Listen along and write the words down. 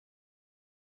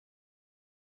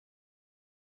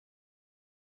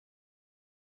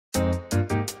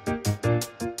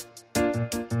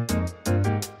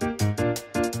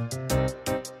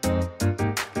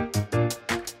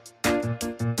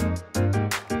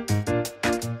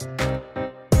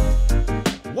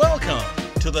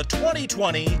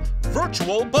2020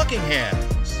 Virtual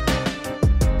Buckinghams.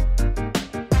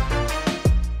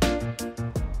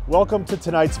 Welcome to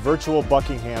tonight's Virtual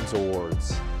Buckinghams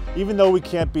Awards. Even though we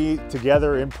can't be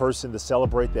together in person to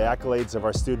celebrate the accolades of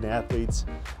our student athletes,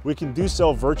 we can do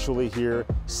so virtually here,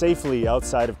 safely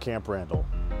outside of Camp Randall.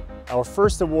 Our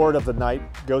first award of the night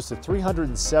goes to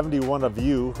 371 of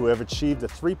you who have achieved a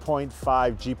 3.5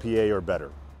 GPA or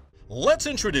better. Let's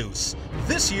introduce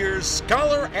this year's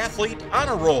Scholar Athlete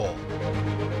Honor Roll.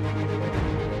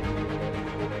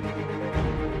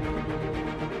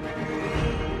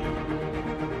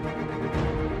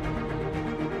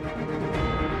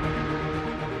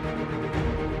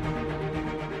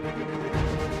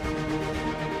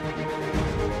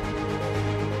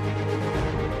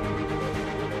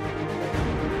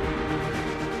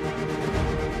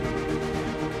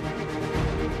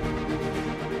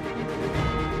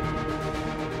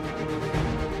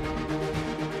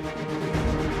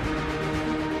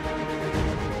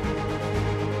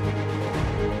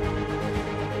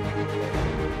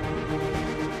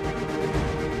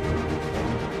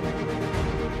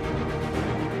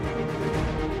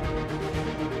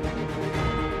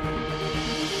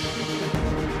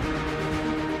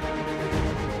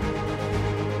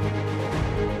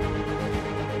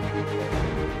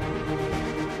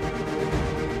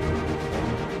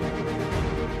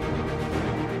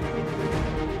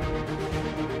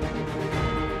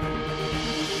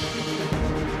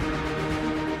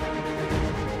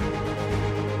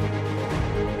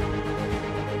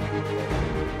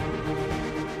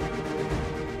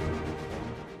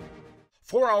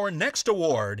 For our next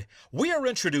award, we are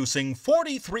introducing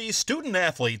 43 student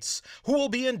athletes who will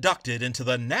be inducted into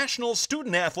the National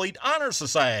Student Athlete Honor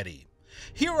Society.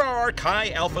 Here are our Chi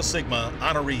Alpha Sigma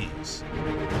honorees.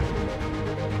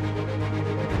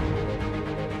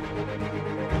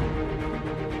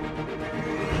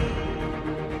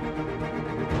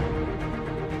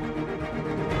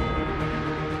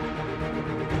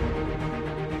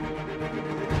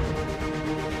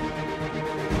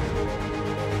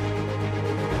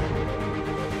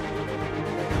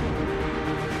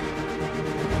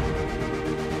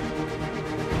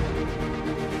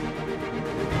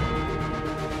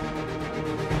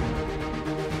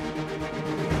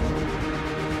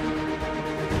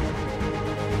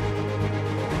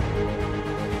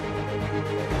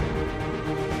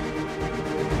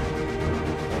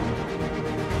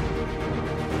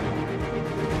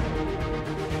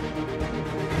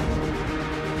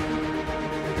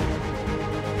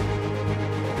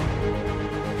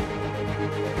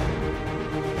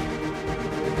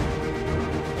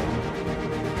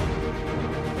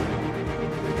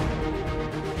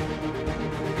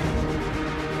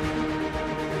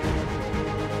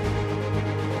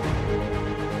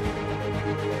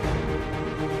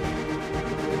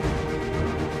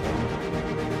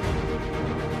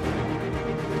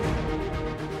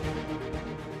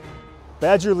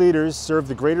 Badger leaders serve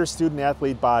the greater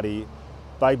student-athlete body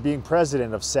by being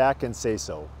president of SAC and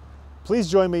SASO. Please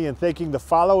join me in thanking the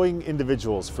following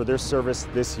individuals for their service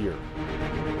this year.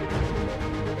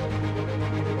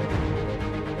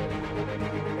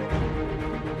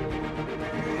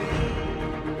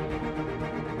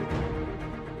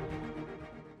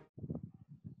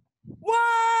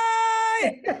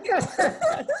 Why?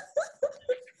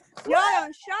 Y'all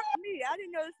done shocked me. I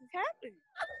didn't know this was happening.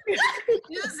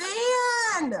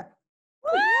 Suzanne!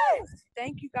 Yes.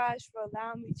 Thank you guys for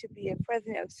allowing me to be a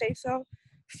president of Say So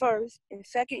first. And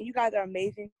second, you guys are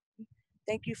amazing.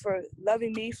 Thank you for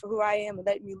loving me for who I am and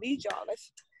letting me lead y'all.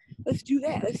 Let's do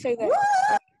that. Let's say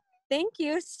that. Thank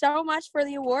you so much for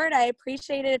the award. I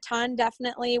appreciate it a ton.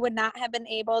 Definitely would not have been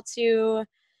able to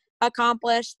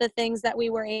accomplish the things that we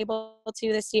were able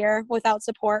to this year without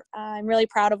support. I'm really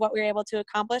proud of what we were able to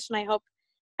accomplish, and I hope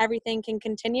everything can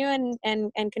continue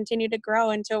and continue to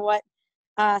grow into what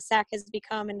SAC has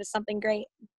become, into something great.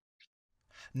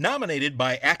 Nominated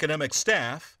by academic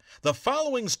staff, the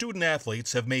following student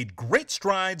athletes have made great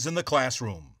strides in the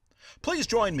classroom. Please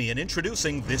join me in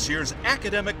introducing this year's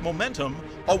Academic Momentum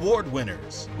Award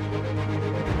winners.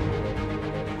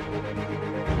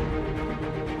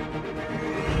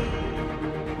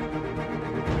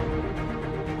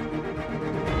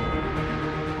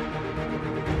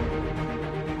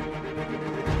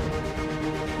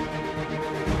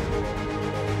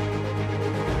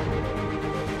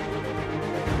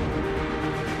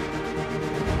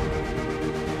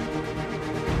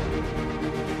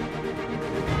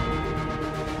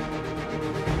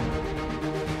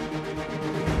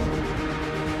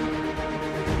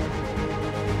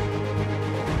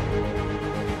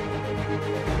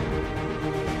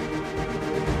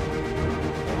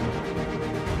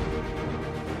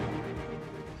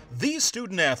 these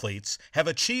student athletes have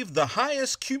achieved the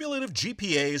highest cumulative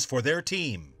GPAs for their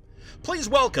team. Please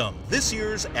welcome this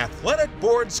year's Athletic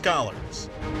Board Scholars.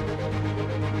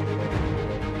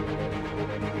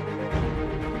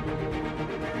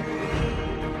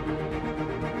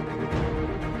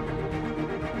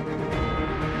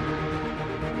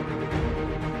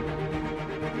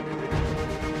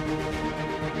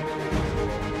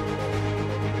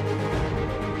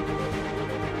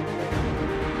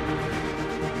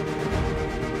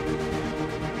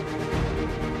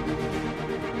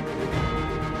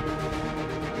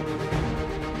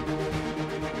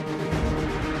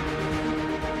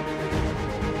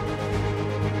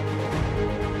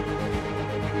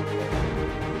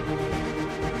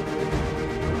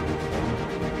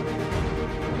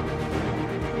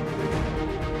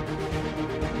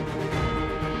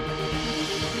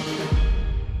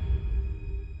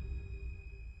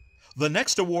 The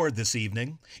next award this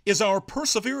evening is our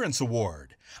Perseverance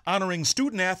Award, honoring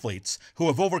student athletes who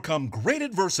have overcome great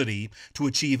adversity to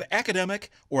achieve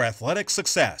academic or athletic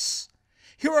success.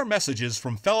 Here are messages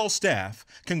from fellow staff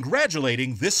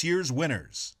congratulating this year's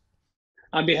winners.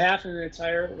 On behalf of the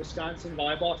entire Wisconsin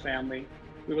volleyball family,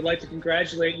 we would like to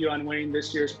congratulate you on winning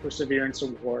this year's Perseverance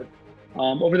Award.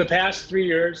 Over the past 3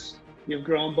 years, you've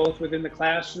grown both within the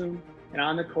classroom and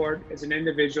on the court as an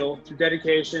individual through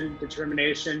dedication,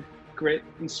 determination, grit,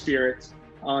 and spirit.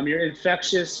 Your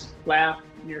infectious laugh,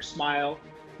 your smile,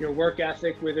 your work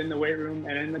ethic within the weight room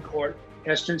and in the court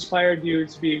has inspired you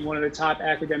to being one of the top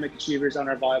academic achievers on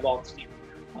our volleyball team.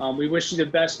 We wish you the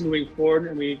best moving forward,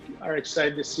 and we are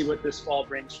excited to see what this fall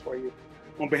brings for you.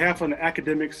 On behalf of the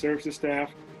academic services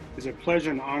staff, it's a pleasure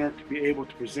and honor to be able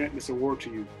to present this award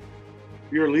to you.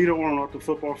 You're a leader on and off the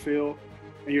football field,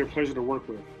 and you're a pleasure to work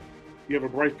with. You have a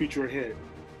bright future ahead.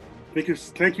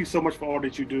 Thank you so much for all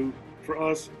that you do for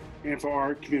us and for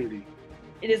our community.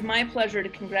 It is my pleasure to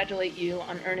congratulate you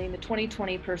on earning the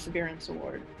 2020 Perseverance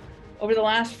Award. Over the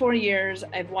last 4 years,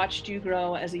 I've watched you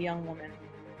grow as a young woman.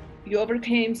 You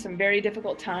overcame some very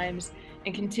difficult times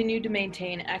and continued to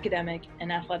maintain academic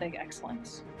and athletic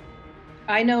excellence.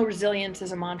 I know resilience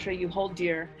is a mantra you hold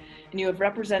dear, and you have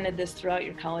represented this throughout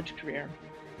your college career.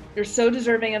 You're so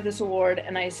deserving of this award,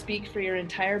 and I speak for your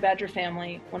entire Badger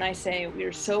family when I say we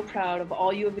are so proud of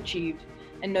all you have achieved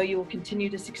and know you will continue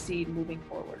to succeed moving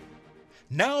forward.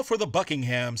 Now for the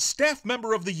Buckingham Staff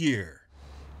Member of the Year.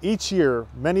 Each year,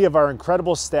 many of our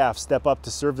incredible staff step up to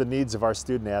serve the needs of our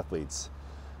student athletes.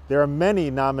 There are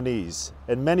many nominees,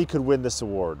 and many could win this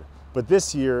award, but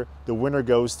this year, the winner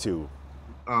goes to...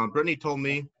 Brittany told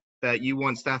me that you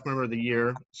won Staff Member of the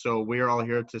Year, so we are all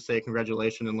here to say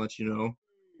congratulations and let you know.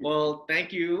 Well,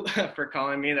 thank you for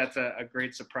calling me. That's a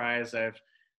great surprise. I've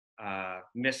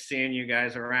missed seeing you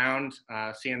guys around,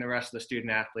 seeing the rest of the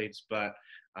student athletes, but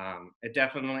it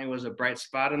definitely was a bright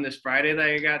spot on this Friday that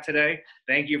I got today.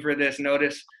 Thank you for this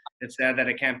notice. It's sad that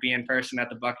I can't be in person at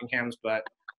the Buckinghams, but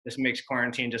this makes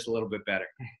quarantine just a little bit better.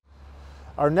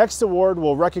 Our next award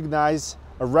will recognize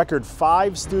a record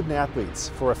 5 student athletes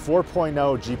for a 4.0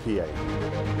 GPA.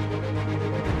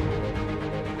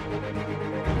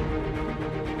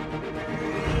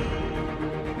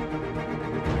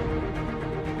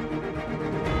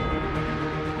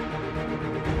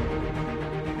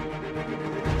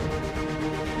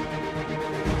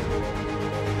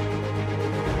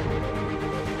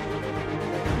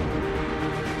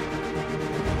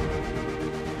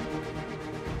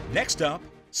 Next up,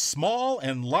 Small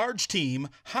and Large Team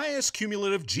Highest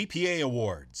Cumulative GPA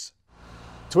Awards.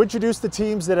 To introduce the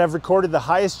teams that have recorded the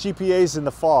highest GPAs in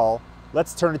the fall,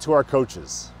 let's turn it to our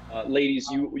coaches. Ladies,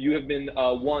 you have been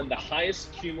won the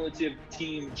highest cumulative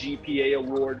team GPA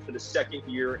award for the 2nd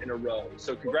year in a row.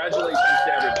 So congratulations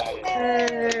to everybody.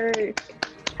 Hey.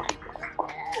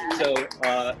 So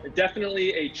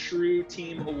definitely a true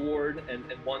team award and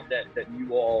one that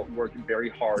you all worked very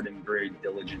hard and very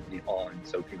diligently on.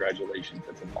 So congratulations,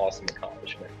 that's an awesome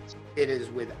accomplishment. It is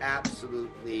with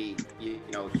absolutely,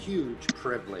 huge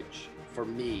privilege for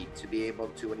me to be able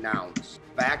to announce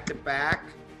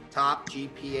back-to-back top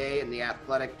GPA in the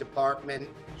athletic department.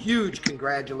 Huge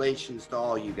congratulations to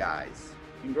all you guys.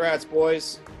 Congrats,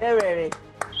 boys. Hey, baby.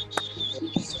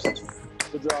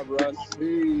 Good job, Russ.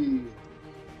 Hey.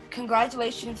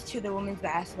 Congratulations to the women's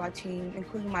basketball team,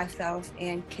 including myself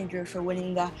and Kendra, for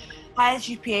winning the highest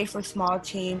GPA for small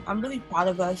team. I'm really proud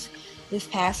of us this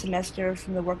past semester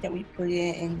from the work that we put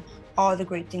in and all the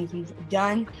great things we've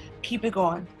done. Keep it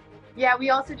going. Yeah, we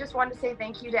also just want to say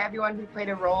thank you to everyone who played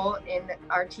a role in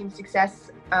our team's success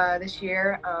this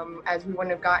year, as we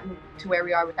wouldn't have gotten to where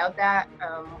we are without that.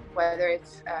 Whether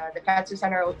it's the Fetzer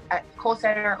Center at Cole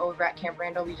Center over at Camp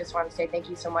Randall, we just want to say thank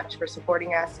you so much for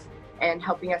supporting us and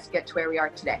helping us get to where we are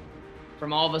today.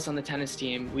 From all of us on the tennis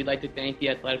team, we'd like to thank the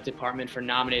athletic department for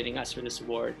nominating us for this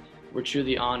award. We're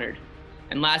truly honored.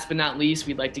 And last but not least,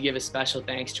 we'd like to give a special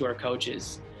thanks to our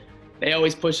coaches. They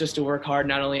always push us to work hard,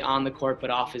 not only on the court, but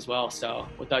off as well. So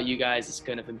without you guys, this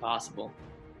couldn't have been possible.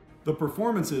 The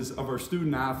performances of our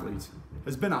student athletes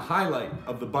has been a highlight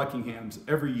of the Buckinghams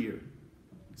every year.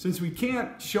 Since we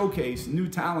can't showcase new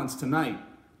talents tonight,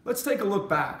 let's take a look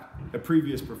back at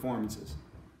previous performances.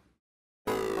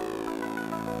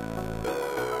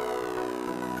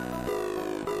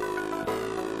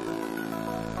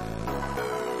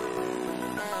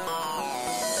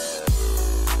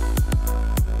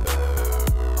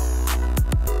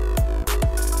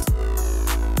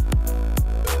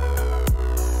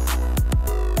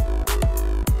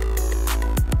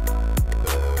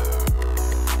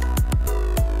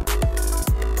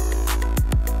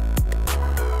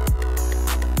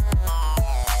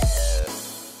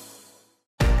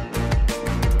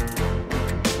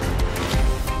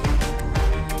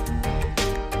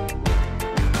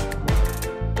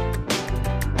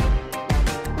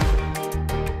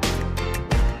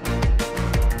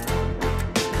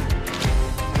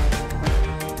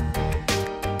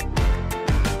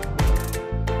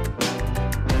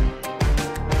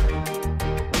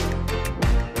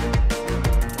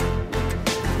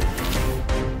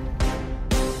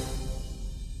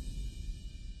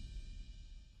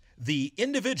 The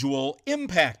Individual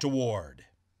Impact Award.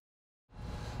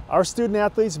 Our student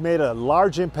athletes made a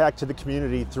large impact to the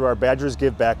community through our Badgers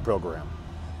Give Back program.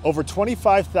 Over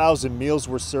 25,000 meals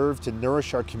were served to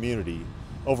nourish our community.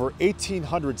 Over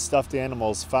 1,800 stuffed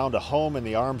animals found a home in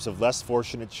the arms of less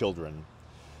fortunate children.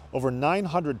 Over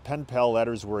 900 pen pal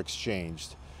letters were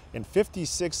exchanged, and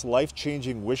 56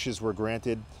 life-changing wishes were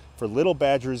granted for little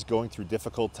Badgers going through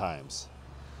difficult times.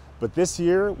 But this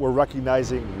year, we're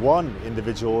recognizing one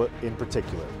individual in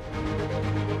particular.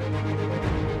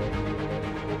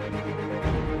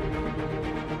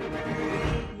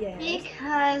 Yes.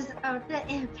 Because of the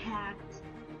impact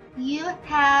you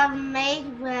have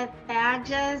made with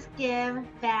Badgers Give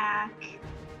Back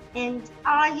and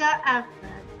all your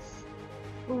efforts,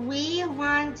 we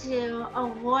want to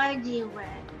award you with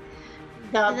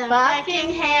the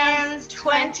Buckinghams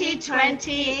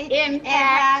 2020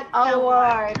 Impact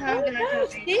Award.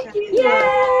 Thank you.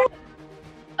 Yeah.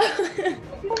 The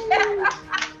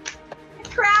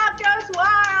crowd goes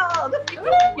wild.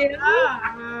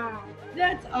 Yeah.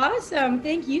 That's awesome.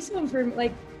 Thank you so much for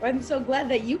I'm so glad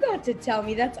that you got to tell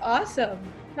me. That's awesome.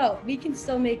 No, we can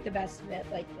still make the best of it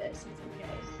like this. It's okay.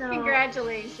 So,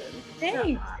 congratulations.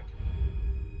 Thanks.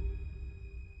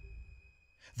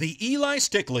 The Eli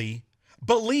Stickley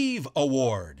Believe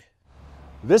Award.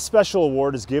 This special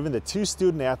award is given to two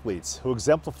student athletes who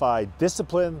exemplify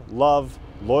discipline, love,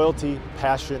 loyalty,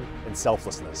 passion, and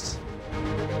selflessness.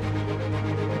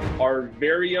 Our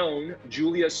very own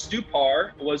Julia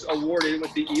Stupar was awarded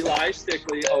with the Eli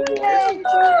Stickley Award.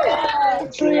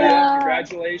 Julia,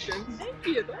 congratulations. Thank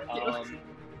you.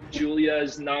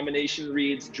 Julia's nomination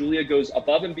reads, Julia goes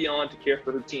above and beyond to care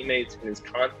for her teammates and is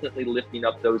constantly lifting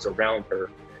up those around her.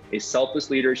 A selfless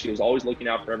leader, she was always looking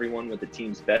out for everyone with the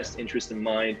team's best interest in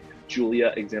mind.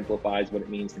 Julia exemplifies what it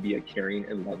means to be a caring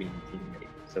and loving teammate.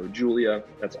 So Julia,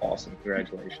 that's awesome.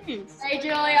 Congratulations. Hey,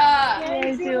 Julia.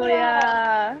 Hey,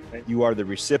 Julia. You are the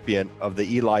recipient of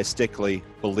the Eli Stickley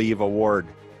Believe Award,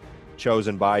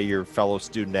 chosen by your fellow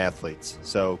student athletes.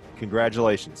 So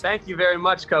congratulations. Thank you very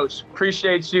much, Coach.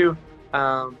 Appreciate you.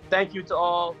 Thank you to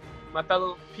all my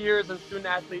fellow peers and student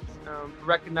athletes for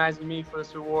recognizing me for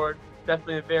this award.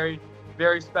 Definitely a very,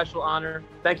 very special honor.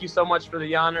 Thank you so much for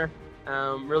the honor.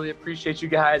 Really appreciate you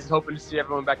guys. Hoping to see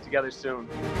everyone back together soon.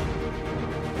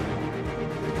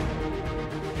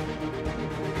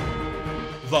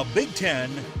 The Big Ten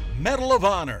Medal of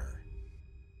Honor.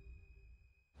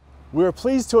 We are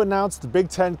pleased to announce the Big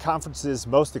Ten Conference's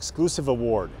most exclusive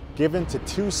award, given to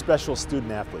two special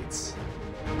student athletes.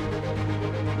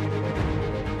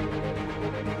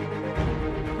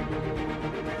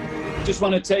 Just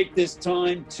want to take this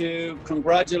time to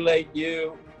congratulate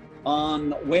you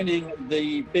on winning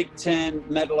the Big Ten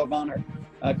Medal of Honor.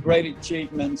 A great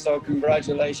achievement, so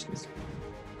congratulations.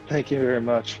 Thank you very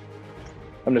much.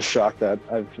 I'm just shocked that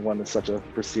I've won such a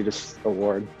prestigious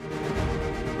award.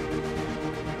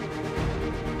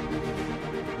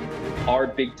 Our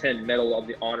Big Ten Medal of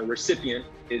the Honor recipient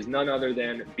is none other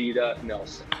than Beta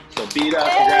Nelson. So Beta,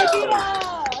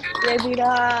 congratulations. Yay,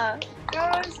 Beta.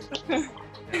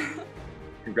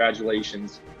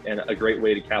 Congratulations, and a great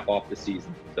way to cap off the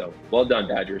season. So well done,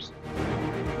 Badgers.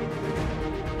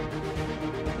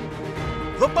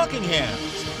 The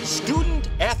Buckinghams Student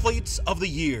Athletes of the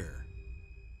Year.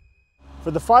 For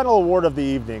the final award of the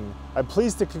evening, I'm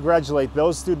pleased to congratulate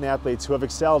those student athletes who have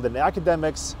excelled in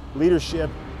academics, leadership,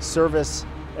 service,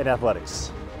 and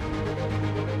athletics.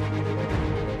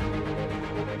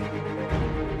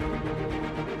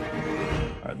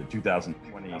 The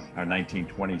 2020, our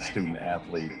 1920 student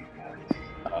athlete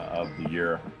of the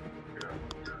year,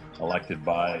 elected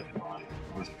by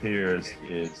his peers,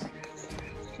 is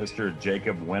Mr.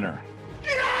 Jacob Winter.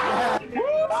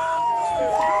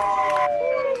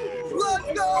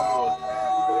 Let's go!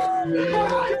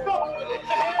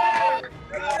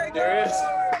 There it is.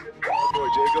 Boy,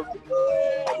 Jacob.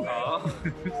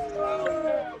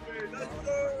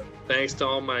 Thanks to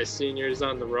all my seniors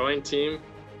on the rowing team,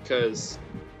 because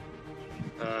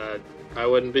I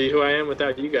wouldn't be who I am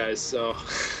without you guys. So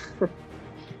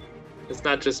it's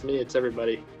not just me, it's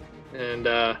everybody. And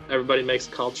everybody makes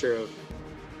a culture of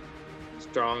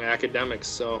strong academics.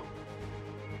 So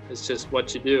it's just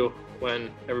what you do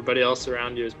when everybody else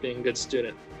around you is being a good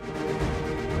student.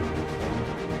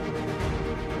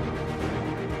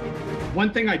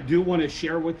 One thing I do want to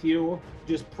share with you,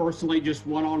 just personally, just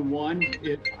one-on-one,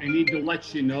 I need to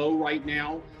let you know right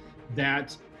now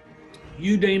that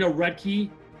you, Dana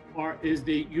Redke, is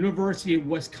the University of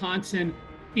Wisconsin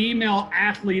Female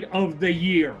Athlete of the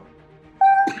Year.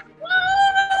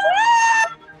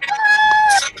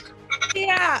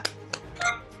 Yeah.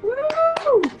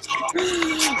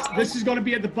 This is going to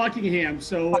be at the Buckingham,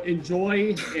 so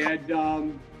enjoy, and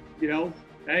you know,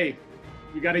 hey,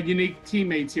 you got a unique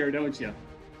teammates here, don't you?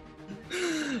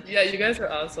 Yeah, you guys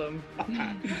are awesome. All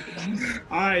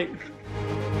right.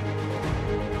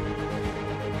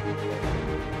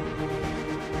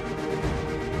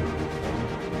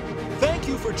 Thank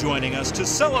you for joining us to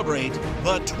celebrate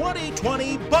the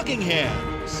 2020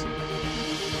 Buckinghams.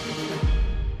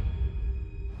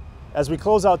 As we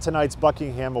close out tonight's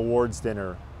Buckingham Awards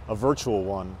dinner, a virtual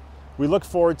one, we look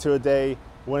forward to a day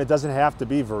when it doesn't have to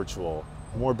be virtual.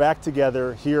 When we're back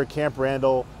together here at Camp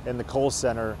Randall and the Kohl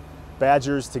Center,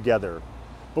 Badgers together.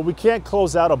 But we can't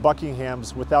close out a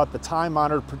Buckinghams without the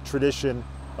time-honored tradition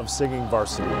of singing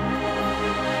varsity.